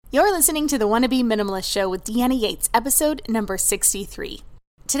You're listening to the Wannabe Minimalist Show with Deanna Yates, episode number 63.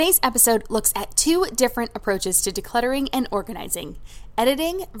 Today's episode looks at two different approaches to decluttering and organizing,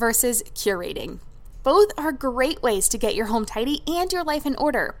 editing versus curating. Both are great ways to get your home tidy and your life in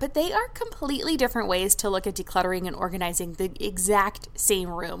order, but they are completely different ways to look at decluttering and organizing the exact same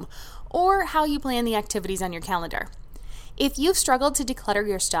room, or how you plan the activities on your calendar. If you've struggled to declutter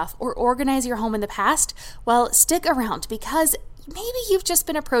your stuff or organize your home in the past, well, stick around because maybe you've just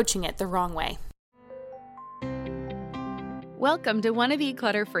been approaching it the wrong way. Welcome to Wannabe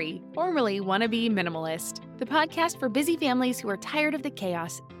Clutter-Free, formerly Wannabe Minimalist, the podcast for busy families who are tired of the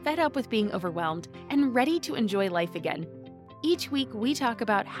chaos, fed up with being overwhelmed, and ready to enjoy life again. Each week, we talk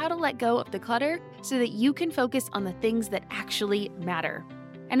about how to let go of the clutter so that you can focus on the things that actually matter.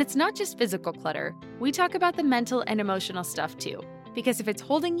 And it's not just physical clutter. We talk about the mental and emotional stuff too, because if it's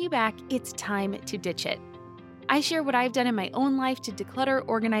holding you back, it's time to ditch it. I share what I've done in my own life to declutter,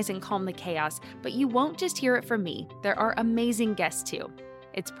 organize, and calm the chaos, but you won't just hear it from me. There are amazing guests too.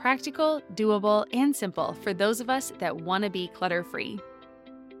 It's practical, doable, and simple for those of us that want to be clutter-free.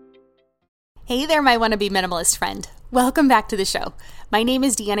 Hey there, my wannabe minimalist friend. Welcome back to the show. My name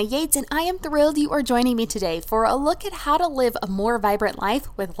is Deanna Yates, and I am thrilled you are joining me today for a look at how to live a more vibrant life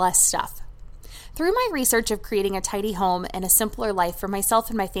with less stuff. Through my research of creating a tidy home and a simpler life for myself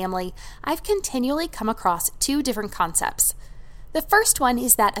and my family, I've continually come across two different concepts. The first one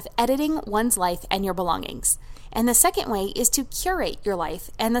is that of editing one's life and your belongings, and the second way is to curate your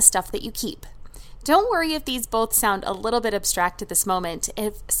life and the stuff that you keep. Don't worry if these both sound a little bit abstract at this moment,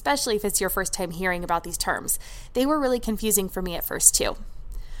 especially if it's your first time hearing about these terms. They were really confusing for me at first too.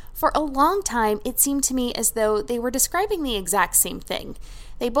 For a long time, it seemed to me as though they were describing the exact same thing.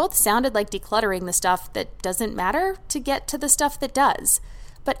 They both sounded like decluttering the stuff that doesn't matter to get to the stuff that does.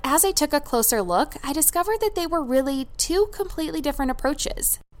 But as I took a closer look, I discovered that they were really two completely different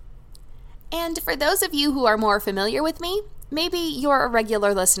approaches. And for those of you who are more familiar with me, maybe you're a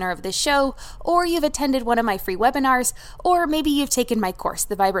regular listener of this show, or you've attended one of my free webinars, or maybe you've taken my course,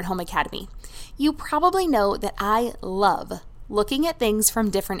 the Vibrant Home Academy. You probably know that I love looking at things from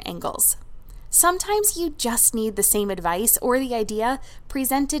different angles. Sometimes you just need the same advice or the idea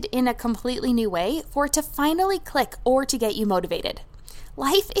presented in a completely new way for it to finally click or to get you motivated.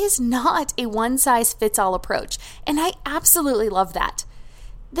 Life is not a one-size-fits-all approach, and I absolutely love that.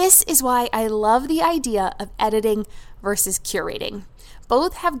 This is why I love the idea of editing versus curating.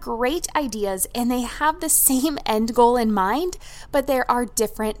 Both have great ideas and they have the same end goal in mind, but there are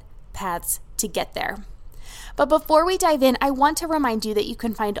different paths to get there. But before we dive in, I want to remind you that you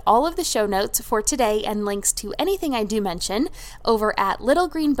can find all of the show notes for today and links to anything I do mention over at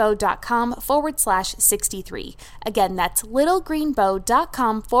littlegreenbow.com/63. Again, that's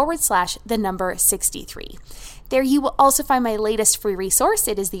littlegreenbow.com/63. There you will also find my latest free resource.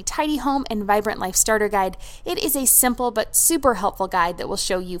 It is the Tidy Home and Vibrant Life Starter Guide. It is a simple but super helpful guide that will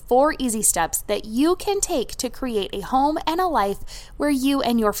show you 4 easy steps that you can take to create a home and a life where you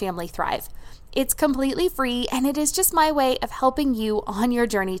and your family thrive. It's completely free, and it is just my way of helping you on your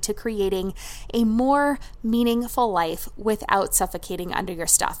journey to creating a more meaningful life without suffocating under your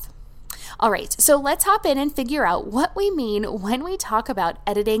stuff. All right, so let's hop in and figure out what we mean when we talk about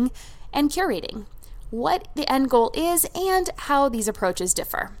editing and curating, what the end goal is, and how these approaches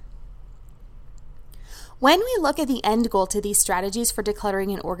differ. When we look at the end goal to these strategies for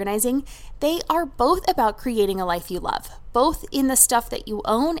decluttering and organizing, they are both about creating a life you love, both in the stuff that you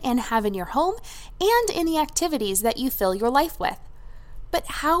own and have in your home and in the activities that you fill your life with. But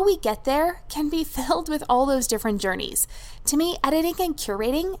how we get there can be filled with all those different journeys. To me, editing and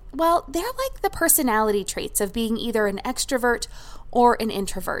curating, well, they're like the personality traits of being either an extrovert or an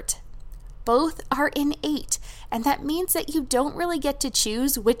introvert. Both are innate, and that means that you don't really get to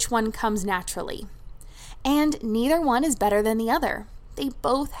choose which one comes naturally. And neither one is better than the other. They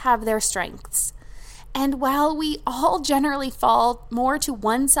both have their strengths. And while we all generally fall more to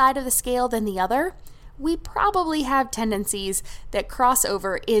one side of the scale than the other, we probably have tendencies that cross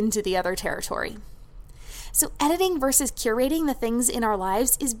over into the other territory. So editing versus curating the things in our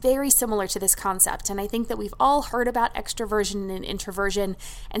lives is very similar to this concept. And I think that we've all heard about extroversion and introversion,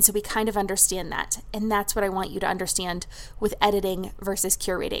 and so we kind of understand that. And that's what I want you to understand with editing versus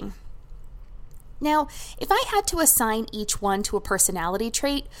curating. Now, if I had to assign each one to a personality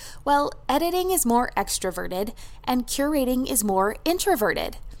trait, well, editing is more extroverted and curating is more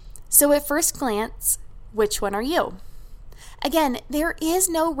introverted. So at first glance, which one are you? Again, there is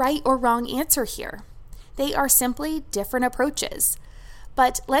no right or wrong answer here. They are simply different approaches.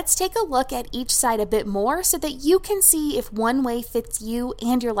 But let's take a look at each side a bit more so that you can see if one way fits you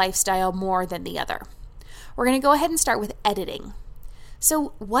and your lifestyle more than the other. We're going to go ahead and start with editing.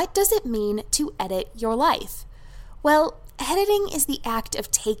 So, what does it mean to edit your life? Well, editing is the act of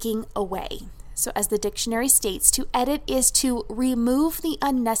taking away. So, as the dictionary states, to edit is to remove the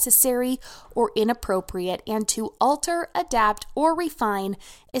unnecessary or inappropriate and to alter, adapt, or refine,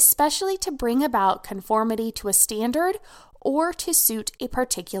 especially to bring about conformity to a standard or to suit a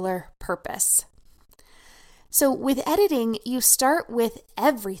particular purpose. So, with editing, you start with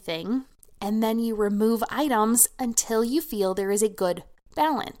everything and then you remove items until you feel there is a good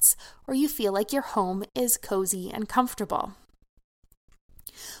balance or you feel like your home is cozy and comfortable.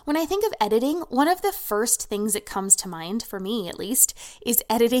 When I think of editing, one of the first things that comes to mind, for me at least, is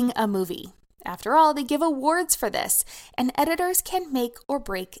editing a movie. After all, they give awards for this, and editors can make or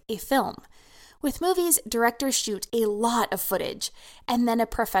break a film. With movies, directors shoot a lot of footage, and then a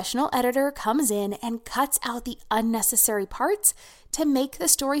professional editor comes in and cuts out the unnecessary parts to make the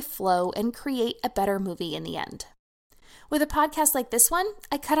story flow and create a better movie in the end. With a podcast like this one,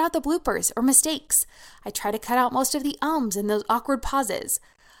 I cut out the bloopers or mistakes. I try to cut out most of the ums and those awkward pauses.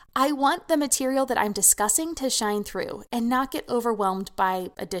 I want the material that I'm discussing to shine through and not get overwhelmed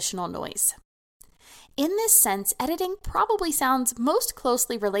by additional noise. In this sense, editing probably sounds most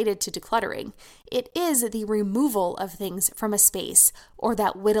closely related to decluttering. It is the removal of things from a space or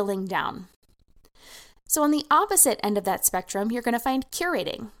that whittling down. So on the opposite end of that spectrum, you're going to find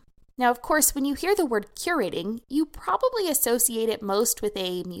curating. Now, of course, when you hear the word curating, you probably associate it most with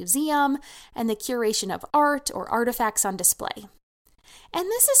a museum and the curation of art or artifacts on display. And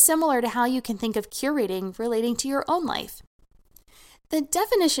this is similar to how you can think of curating relating to your own life. The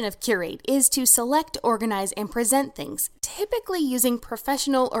definition of curate is to select, organize, and present things, typically using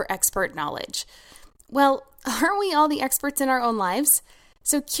professional or expert knowledge. Well, aren't we all the experts in our own lives?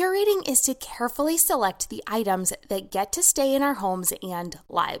 So curating is to carefully select the items that get to stay in our homes and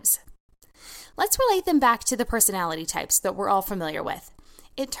lives. Let's relate them back to the personality types that we're all familiar with.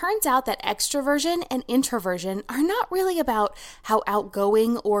 It turns out that extroversion and introversion are not really about how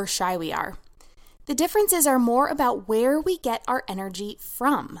outgoing or shy we are. The differences are more about where we get our energy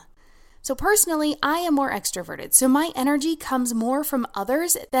from. So personally, I am more extroverted, so my energy comes more from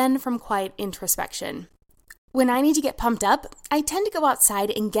others than from quiet introspection. When I need to get pumped up, I tend to go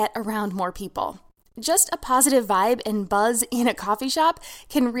outside and get around more people. Just a positive vibe and buzz in a coffee shop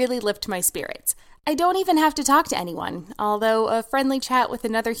can really lift my spirits. I don't even have to talk to anyone, although a friendly chat with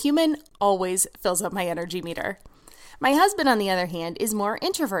another human always fills up my energy meter. My husband, on the other hand, is more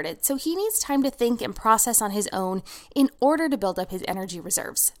introverted, so he needs time to think and process on his own in order to build up his energy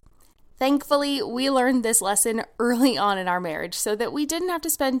reserves. Thankfully, we learned this lesson early on in our marriage so that we didn't have to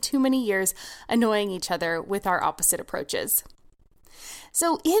spend too many years annoying each other with our opposite approaches.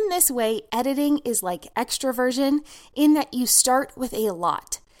 So in this way, editing is like extroversion in that you start with a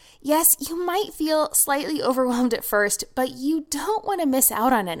lot. Yes, you might feel slightly overwhelmed at first, but you don't want to miss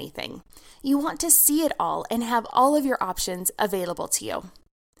out on anything. You want to see it all and have all of your options available to you.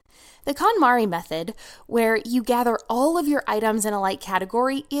 The KonMari method, where you gather all of your items in a like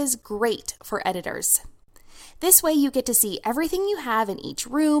category, is great for editors. This way you get to see everything you have in each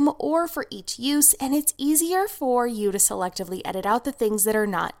room or for each use, and it's easier for you to selectively edit out the things that are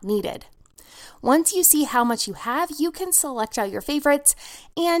not needed. Once you see how much you have, you can select out your favorites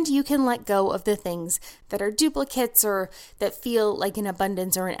and you can let go of the things that are duplicates or that feel like an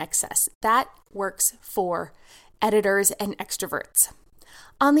abundance or an excess. That works for editors and extroverts.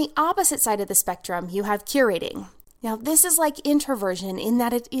 On the opposite side of the spectrum, you have curating. Now, this is like introversion in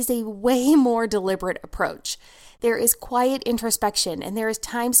that it is a way more deliberate approach. There is quiet introspection and there is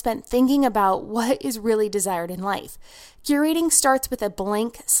time spent thinking about what is really desired in life. Curating starts with a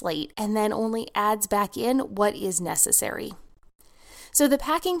blank slate and then only adds back in what is necessary. So the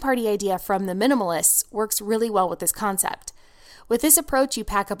packing party idea from the minimalists works really well with this concept. With this approach, you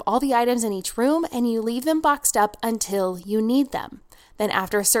pack up all the items in each room and you leave them boxed up until you need them. Then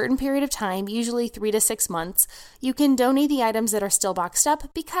after a certain period of time, usually 3 to 6 months, you can donate the items that are still boxed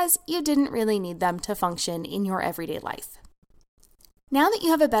up because you didn't really need them to function in your everyday life. Now that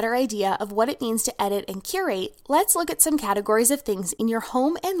you have a better idea of what it means to edit and curate, let's look at some categories of things in your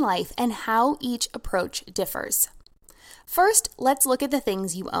home and life and how each approach differs. First, let's look at the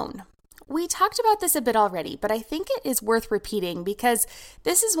things you own. We talked about this a bit already, but I think it is worth repeating because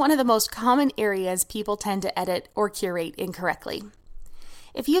this is one of the most common areas people tend to edit or curate incorrectly.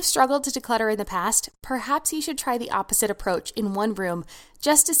 If you've struggled to declutter in the past, perhaps you should try the opposite approach in one room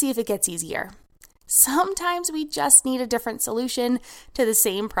just to see if it gets easier. Sometimes we just need a different solution to the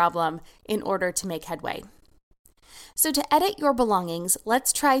same problem in order to make headway. So to edit your belongings,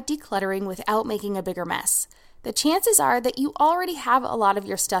 let's try decluttering without making a bigger mess. the chances are that you already have a lot of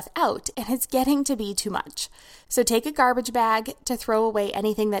your stuff out and it's getting to be too much. So take a garbage bag to throw away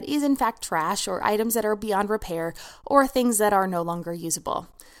anything that is in fact trash or items that are beyond repair or things that are no longer usable.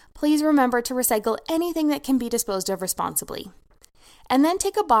 Please remember to recycle anything that can be disposed of responsibly. And then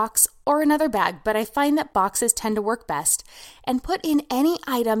take a box or another bag, but I find that boxes tend to work best, and put in any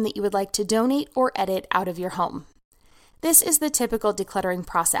item that you would like to donate or edit out of your home. This is the typical decluttering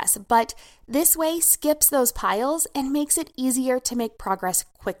process, but this way skips those piles and makes it easier to make progress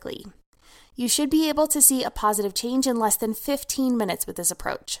quickly. You should be able to see a positive change in less than 15 minutes with this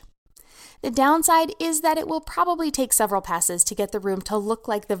approach. The downside is that it will probably take several passes to get the room to look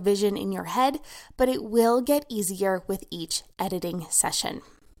like the vision in your head, but it will get easier with each editing session.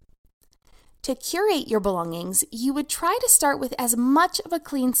 To curate your belongings, you would try to start with as much of a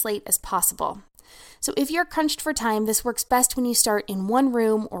clean slate as possible. So if you're crunched for time, this works best when you start in one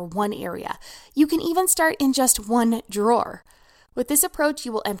room or one area. You can even start in just one drawer. With this approach,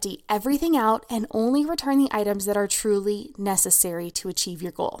 you will empty everything out and only return the items that are truly necessary to achieve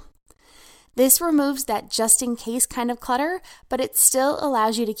your goal. This removes that just-in-case kind of clutter, but it still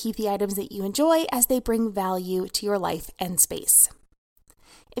allows you to keep the items that you enjoy as they bring value to your life and space.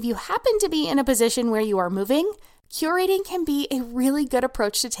 If you happen to be in a position where you are moving, curating can be a really good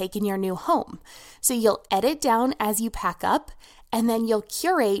approach to take in your new home. So you'll edit down as you pack up, and then you'll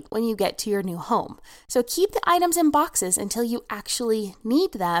curate when you get to your new home. So keep the items in boxes until you actually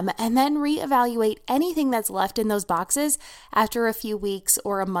need them, and then reevaluate anything that's left in those boxes after a few weeks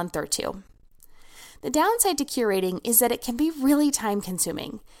or a month or two. The downside to curating is that it can be really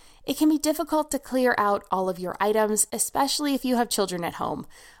time-consuming. It can be difficult to clear out all of your items, especially if you have children at home.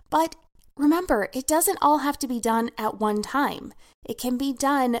 But remember, it doesn't all have to be done at one time. It can be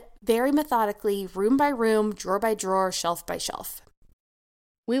done very methodically, room by room, drawer by drawer, shelf by shelf.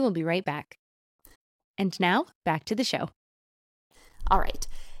 We will be right back. And now, back to the show. All right.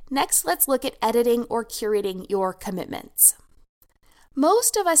 Next, let's look at editing or curating your commitments.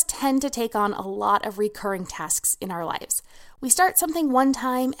 Most of us tend to take on a lot of recurring tasks in our lives. We start something one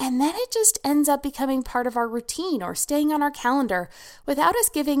time and then it just ends up becoming part of our routine or staying on our calendar without us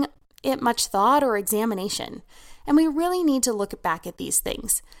giving it much thought or examination. And we really need to look back at these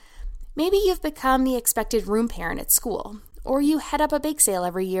things. Maybe you've become the expected room parent at school, or you head up a bake sale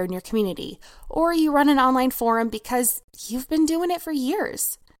every year in your community, or you run an online forum because you've been doing it for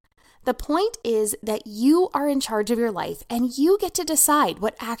years. The point is that you are in charge of your life and you get to decide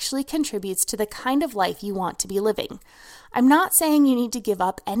what actually contributes to the kind of life you want to be living. I'm not saying you need to give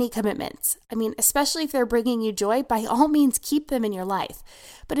up any commitments. Especially if they're bringing you joy, by all means keep them in your life.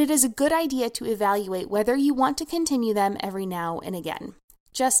 But it is a good idea to evaluate whether you want to continue them every now and again.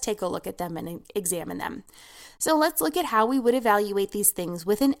 Just take a look at them and examine them. So let's look at how we would evaluate these things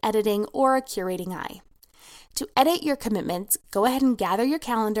with an editing or a curating eye. To edit your commitments, go ahead and gather your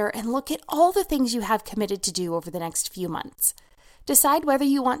calendar and look at all the things you have committed to do over the next few months. Decide whether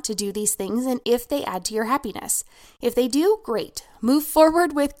you want to do these things and if they add to your happiness. If they do, great. Move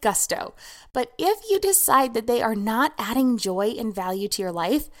forward with gusto. But if you decide that they are not adding joy and value to your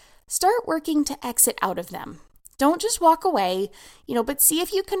life, start working to exit out of them. Don't just walk away, but see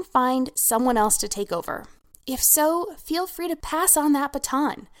if you can find someone else to take over. If so, feel free to pass on that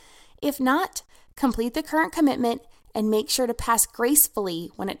baton. If not, complete the current commitment and make sure to pass gracefully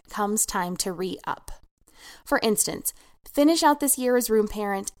when it comes time to re-up. For instance, finish out this year as room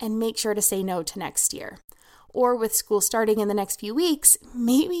parent and make sure to say no to next year. Or with school starting in the next few weeks,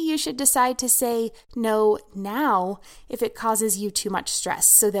 maybe you should decide to say no now if it causes you too much stress,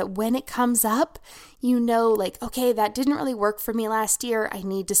 so that when it comes up, okay, that didn't really work for me last year. I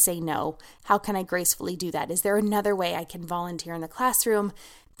need to say no. How can I gracefully do that? Is there another way I can volunteer in the classroom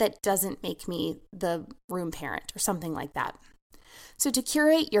that doesn't make me the room parent or something like that? So to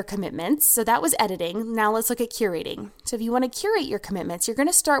curate your commitments, so that was editing. Now let's look at curating. So if you want to curate your commitments, you're going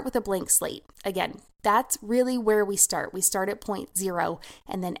to start with a blank slate. Again, that's really where we start. We start at point 0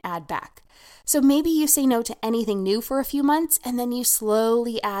 and then add back. So maybe you say no to anything new for a few months and then you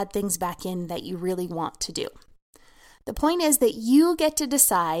slowly add things back in that you really want to do. The point is that you get to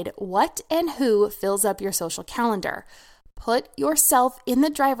decide what and who fills up your social calendar. Put yourself in the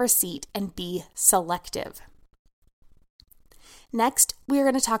driver's seat and be selective. Next, we're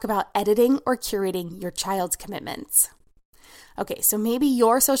going to talk about editing or curating your child's commitments. Okay, so maybe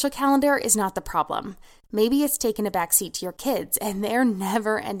your social calendar is not the problem. Maybe it's taken a backseat to your kids and their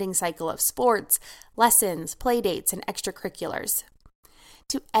never-ending cycle of sports, lessons, play dates, and extracurriculars.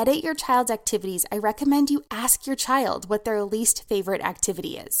 To edit your child's activities, I recommend you ask your child what their least favorite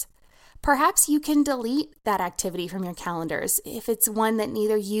activity is. Perhaps you can delete that activity from your calendars if it's one that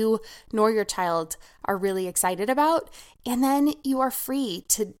neither you nor your child are really excited about, and then you are free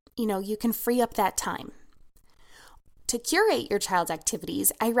to, you can free up that time. To curate your child's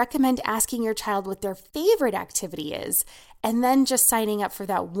activities, I recommend asking your child what their favorite activity is, and then just signing up for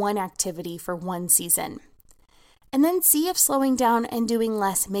that one activity for one season. And then see if slowing down and doing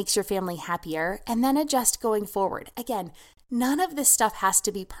less makes your family happier, and then adjust going forward. Again, none of this stuff has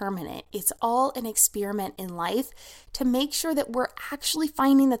to be permanent. It's all an experiment in life to make sure that we're actually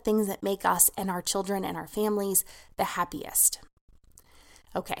finding the things that make us and our children and our families the happiest.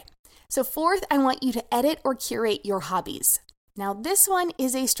 Okay, so fourth, I want you to edit or curate your hobbies. Now, this one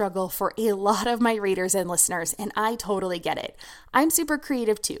is a struggle for a lot of my readers and listeners, and I totally get it. I'm super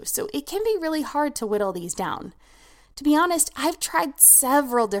creative too, so it can be really hard to whittle these down. To be honest, I've tried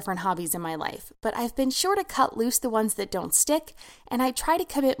several different hobbies in my life, but I've been sure to cut loose the ones that don't stick, and I try to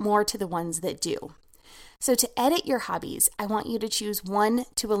commit more to the ones that do. So to edit your hobbies, I want you to choose one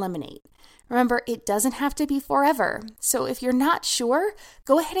to eliminate. Remember, it doesn't have to be forever. So if you're not sure,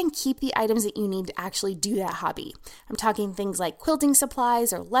 go ahead and keep the items that you need to actually do that hobby. I'm talking things like quilting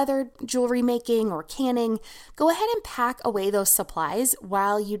supplies or leather jewelry making or canning. Go ahead and pack away those supplies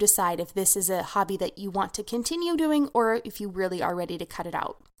while you decide if this is a hobby that you want to continue doing or if you really are ready to cut it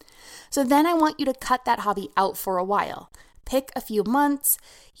out. So then I want you to cut that hobby out for a while. Pick a few months,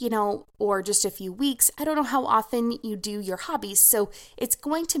 or just a few weeks. I don't know how often you do your hobbies, so it's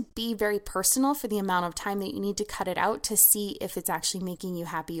going to be very personal for the amount of time that you need to cut it out to see if it's actually making you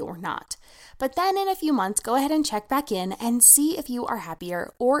happy or not. But then in a few months, go ahead and check back in and see if you are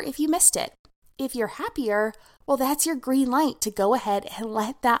happier or if you missed it. If you're happier, well, that's your green light to go ahead and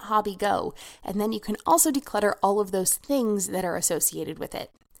let that hobby go. And then you can also declutter all of those things that are associated with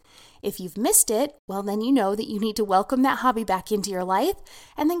it. If you've missed it, well, then you know that you need to welcome that hobby back into your life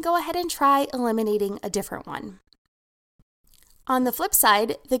and then go ahead and try eliminating a different one. On the flip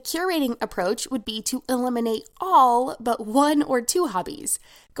side, the curating approach would be to eliminate all but one or two hobbies.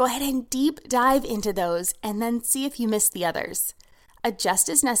 Go ahead and deep dive into those and then see if you missed the others. Adjust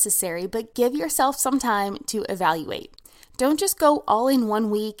as necessary, but give yourself some time to evaluate. Don't just go all in 1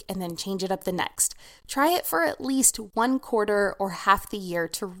 week and then change it up the next. Try it for at least 1 quarter or half the year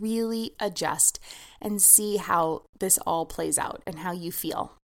to really adjust and see how this all plays out and how you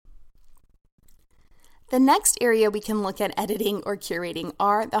feel. The next area we can look at editing or curating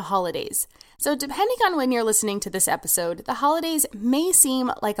are the holidays. So depending on when you're listening to this episode, the holidays may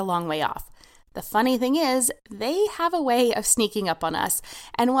seem like a long way off. The funny thing is, they have a way of sneaking up on us.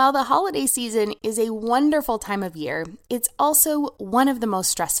 And while the holiday season is a wonderful time of year, it's also one of the most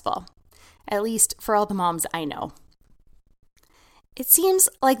stressful, at least for all the moms I know. It seems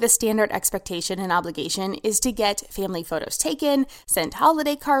like the standard expectation and obligation is to get family photos taken, send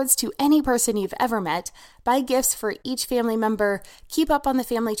holiday cards to any person you've ever met, buy gifts for each family member, keep up on the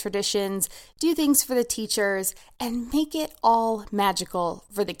family traditions, do things for the teachers, and make it all magical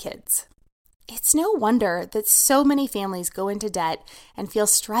for the kids. It's no wonder that so many families go into debt and feel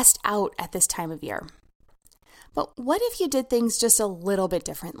stressed out at this time of year. But what if you did things just a little bit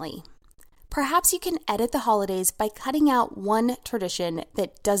differently? Perhaps you can edit the holidays by cutting out one tradition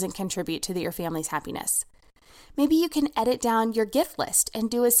that doesn't contribute to your family's happiness. Maybe you can edit down your gift list and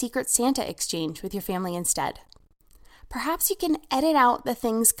do a Secret Santa exchange with your family instead. Perhaps you can edit out the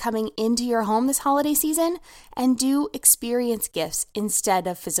things coming into your home this holiday season and do experience gifts instead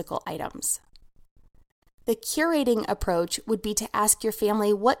of physical items. The curating approach would be to ask your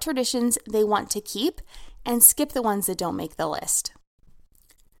family what traditions they want to keep and skip the ones that don't make the list.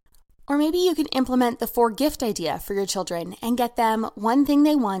 Or maybe you can implement the 4-gift idea for your children and get them one thing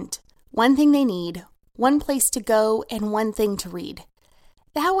they want, one thing they need, one place to go, and one thing to read.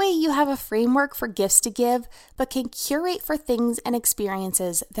 That way you have a framework for gifts to give, but can curate for things and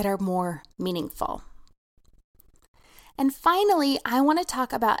experiences that are more meaningful. And finally, I want to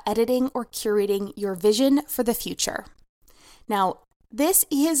talk about editing or curating your vision for the future. Now, this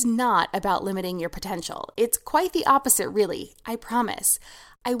is not about limiting your potential. It's quite the opposite, really, I promise.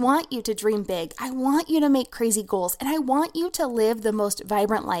 I want you to dream big. I want you to make crazy goals, and I want you to live the most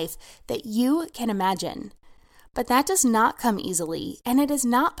vibrant life that you can imagine. But that does not come easily, and it is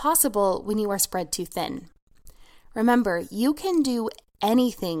not possible when you are spread too thin. Remember, you can do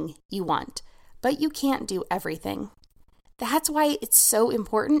anything you want, but you can't do everything. That's why it's so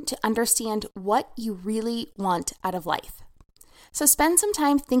important to understand what you really want out of life. So spend some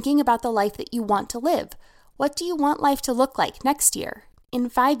time thinking about the life that you want to live. What do you want life to look like next year, in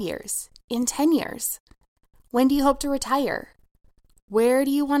 5 years, in 10 years? When do you hope to retire? Where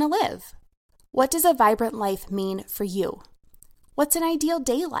do you want to live? What does a vibrant life mean for you? What's an ideal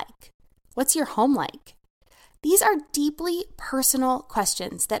day like? What's your home like? These are deeply personal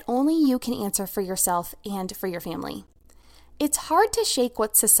questions that only you can answer for yourself and for your family. It's hard to shake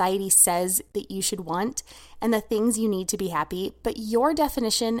what society says that you should want and the things you need to be happy, but your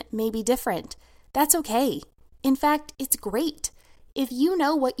definition may be different. That's okay. In fact, it's great. If you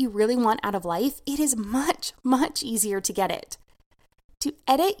know what you really want out of life, it is much, much easier to get it. To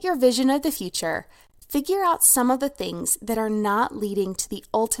edit your vision of the future, figure out some of the things that are not leading to the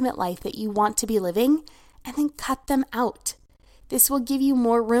ultimate life that you want to be living, and then cut them out. This will give you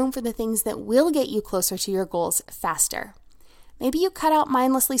more room for the things that will get you closer to your goals faster. Maybe you cut out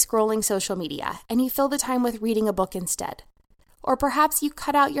mindlessly scrolling social media and you fill the time with reading a book instead. Or perhaps you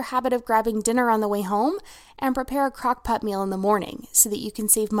cut out your habit of grabbing dinner on the way home and prepare a crock-pot meal in the morning so that you can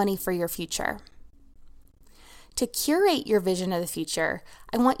save money for your future. To curate your vision of the future,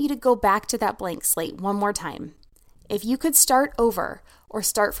 I want you to go back to that blank slate one more time. If you could start over or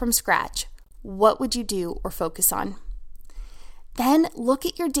start from scratch, what would you do or focus on? Then look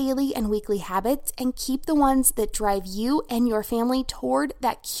at your daily and weekly habits and keep the ones that drive you and your family toward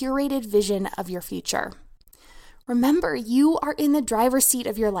that curated vision of your future. Remember, you are in the driver's seat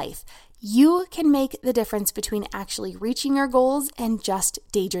of your life. You can make the difference between actually reaching your goals and just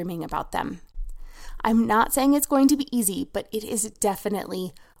daydreaming about them. I'm not saying it's going to be easy, but it is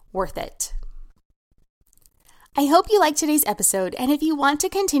definitely worth it. I hope you liked today's episode, and if you want to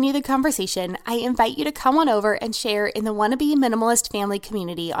continue the conversation, I invite you to come on over and share in the Wannabe Minimalist Family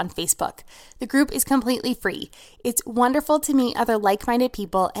community on Facebook. The group is completely free. It's wonderful to meet other like-minded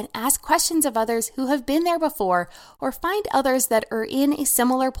people and ask questions of others who have been there before or find others that are in a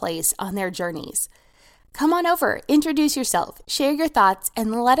similar place on their journeys. Come on over, introduce yourself, share your thoughts,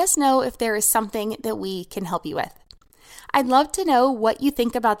 and let us know if there is something that we can help you with. I'd love to know what you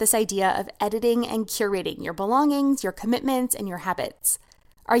think about this idea of editing and curating your belongings, your commitments, and your habits.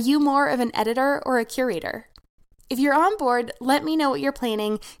 Are you more of an editor or a curator? If you're on board, let me know what you're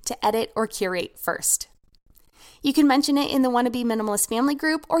planning to edit or curate first. You can mention it in the Wannabe Minimalist Family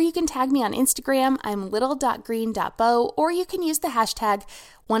group, or you can tag me on Instagram. I'm little.green.bow, or you can use the hashtag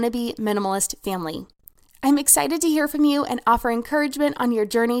Wannabe Minimalist Family. I'm excited to hear from you and offer encouragement on your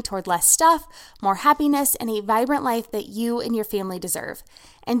journey toward less stuff, more happiness, and a vibrant life that you and your family deserve.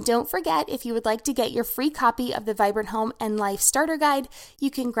 And don't forget, if you would like to get your free copy of the Vibrant Home and Life Starter Guide,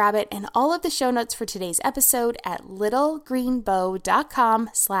 you can grab it in all of the show notes for today's episode at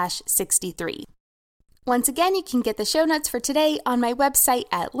littlegreenbow.com/63. Once again, you can get the show notes for today on my website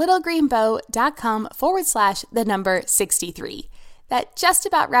at littlegreenbow.com/63. That just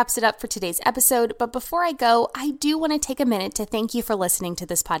about wraps it up for today's episode, but before I go, I do want to take a minute to thank you for listening to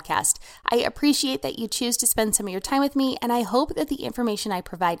this podcast. I appreciate that you choose to spend some of your time with me, and I hope that the information I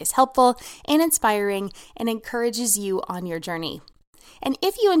provide is helpful and inspiring and encourages you on your journey. And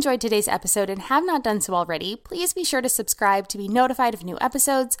if you enjoyed today's episode and have not done so already, please be sure to subscribe to be notified of new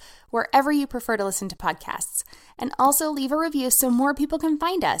episodes wherever you prefer to listen to podcasts. And also leave a review so more people can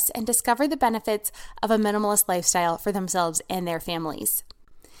find us and discover the benefits of a minimalist lifestyle for themselves and their families.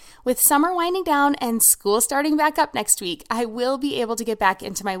 With summer winding down and school starting back up next week, I will be able to get back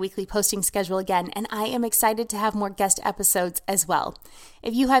into my weekly posting schedule again, and I am excited to have more guest episodes as well.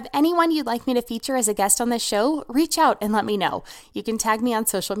 If you have anyone you'd like me to feature as a guest on this show, reach out and let me know. You can tag me on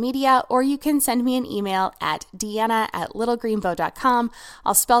social media, or you can send me an email at deanna@littlegreenbow.com.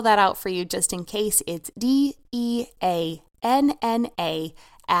 I'll spell that out for you just in case. It's DEANNA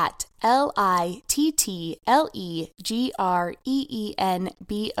at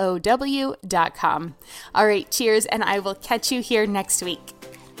littlegreenbow.com. All right, cheers, and I will catch you here next week.